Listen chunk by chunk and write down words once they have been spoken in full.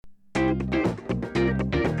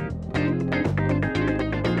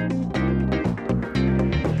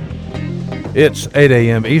It's 8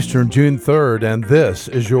 a.m. Eastern, June 3rd, and this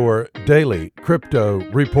is your daily crypto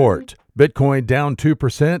report. Bitcoin down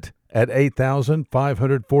 2% at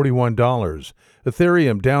 $8,541.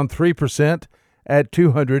 Ethereum down 3% at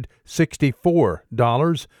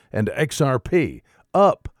 $264. And XRP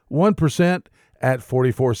up 1% at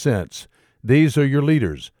 44 cents. These are your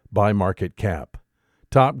leaders by market cap.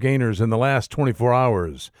 Top gainers in the last 24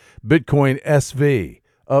 hours. Bitcoin SV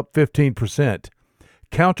up 15%.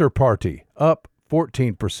 Counterparty up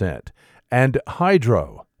 14%, and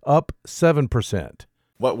Hydro up 7%.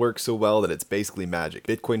 What works so well that it's basically magic?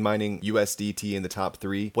 Bitcoin mining, USDT in the top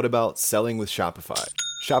 3. What about selling with Shopify?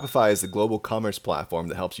 Shopify is the global commerce platform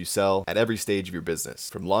that helps you sell at every stage of your business.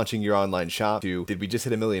 From launching your online shop to, did we just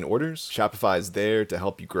hit 1 million orders? Shopify is there to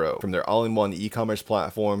help you grow. From their all-in-one e-commerce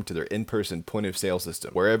platform to their in-person point-of-sale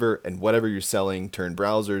system. Wherever and whatever you're selling, turn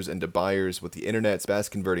browsers into buyers with the internet's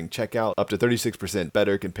best converting checkout, up to 36%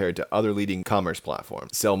 better compared to other leading commerce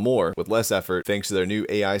platforms. Sell more with less effort thanks to their new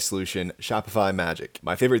AI solution, Shopify Magic.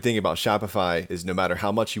 My favorite thing about Shopify is no matter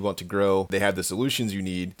how much you want to grow, they have the solutions you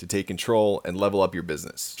need to take control and level up your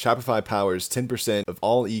business. Shopify powers 10% of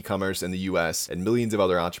all e-commerce in the US and millions of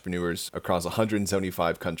other entrepreneurs across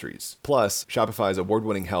 175 countries. Plus, Shopify's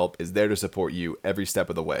award-winning help is there to support you every step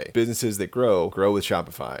of the way. Businesses that grow with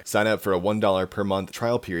Shopify. Sign up for a $1 per month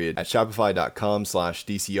trial period at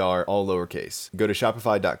shopify.com/DCR, all lowercase. Go to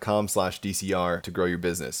shopify.com/DCR to grow your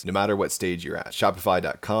business, no matter what stage you're at.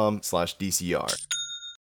 Shopify.com/DCR.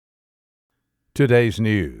 Today's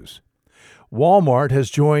news. Walmart has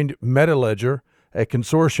joined MetaLedger, a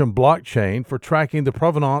consortium blockchain for tracking the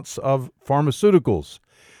provenance of pharmaceuticals.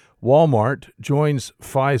 Walmart joins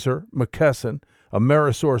Pfizer, McKesson,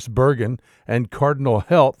 AmerisourceBergen, and Cardinal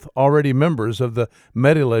Health, already members of the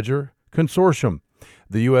MetaLedger consortium.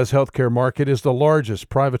 The U.S. healthcare market is the largest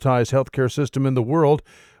privatized healthcare system in the world,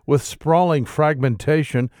 with sprawling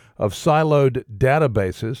fragmentation of siloed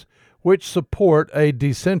databases which support a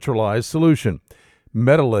decentralized solution.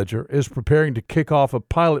 MetaLedger is preparing to kick off a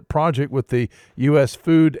pilot project with the U.S.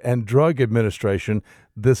 Food and Drug Administration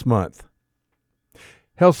this month.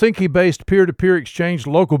 Helsinki-based peer-to-peer exchange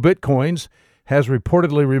Local Bitcoins has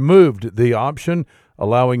reportedly removed the option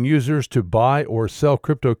allowing users to buy or sell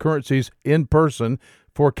cryptocurrencies in person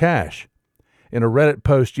for cash. In a Reddit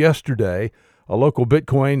post yesterday, a Local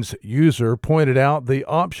Bitcoins user pointed out the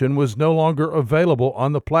option was no longer available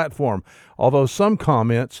on the platform, although some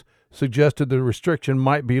comments suggested the restriction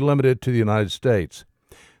might be limited to the United States.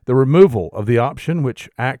 The removal of the option, which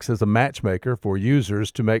acts as a matchmaker for users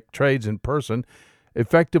to make trades in person,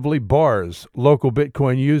 effectively bars local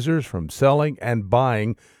Bitcoin users from selling and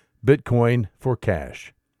buying Bitcoin for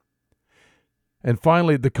cash. And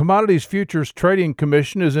finally, the Commodities Futures Trading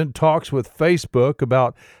Commission is in talks with Facebook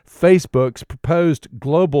about Facebook's proposed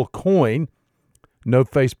global coin. No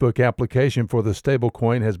Facebook application for the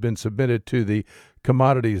stablecoin has been submitted to the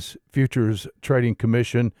Commodities Futures Trading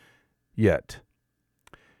Commission yet.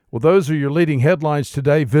 Well, those are your leading headlines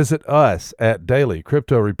today. Visit us at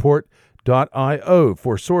dailycryptoreport.io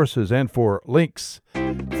for sources and for links.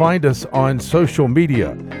 Find us on social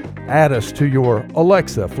media. Add us to your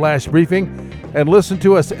Alexa flash briefing and listen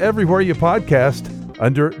to us everywhere you podcast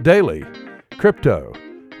under Daily Crypto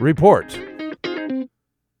Report.